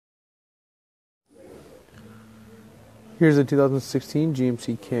Here's a 2016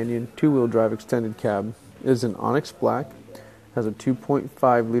 GMC Canyon two-wheel drive extended cab. It is in onyx black, has a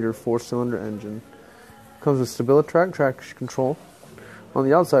 2.5-liter four-cylinder engine. Comes with StabiliTrak traction control. On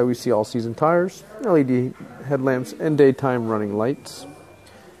the outside we see all-season tires, LED headlamps, and daytime running lights.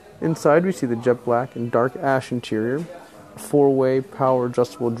 Inside we see the jet black and dark ash interior, a four-way power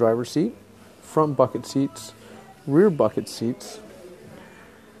adjustable driver seat, front bucket seats, rear bucket seats.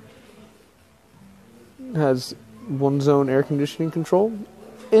 It has one-zone air conditioning control,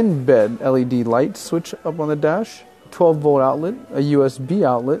 in-bed LED light switch up on the dash, 12-volt outlet, a USB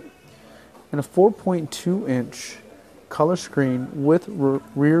outlet, and a 4.2-inch color screen with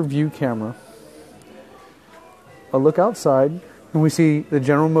rear view camera. A look outside, and we see the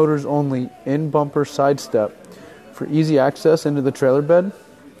General Motors only in-bumper side step for easy access into the trailer bed.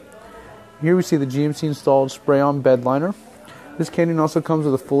 Here we see the GMC installed spray-on bed liner. This Canyon also comes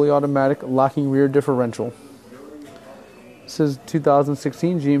with a fully automatic locking rear differential. This is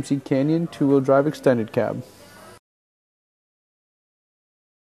 2016 GMC Canyon two-wheel drive extended cab.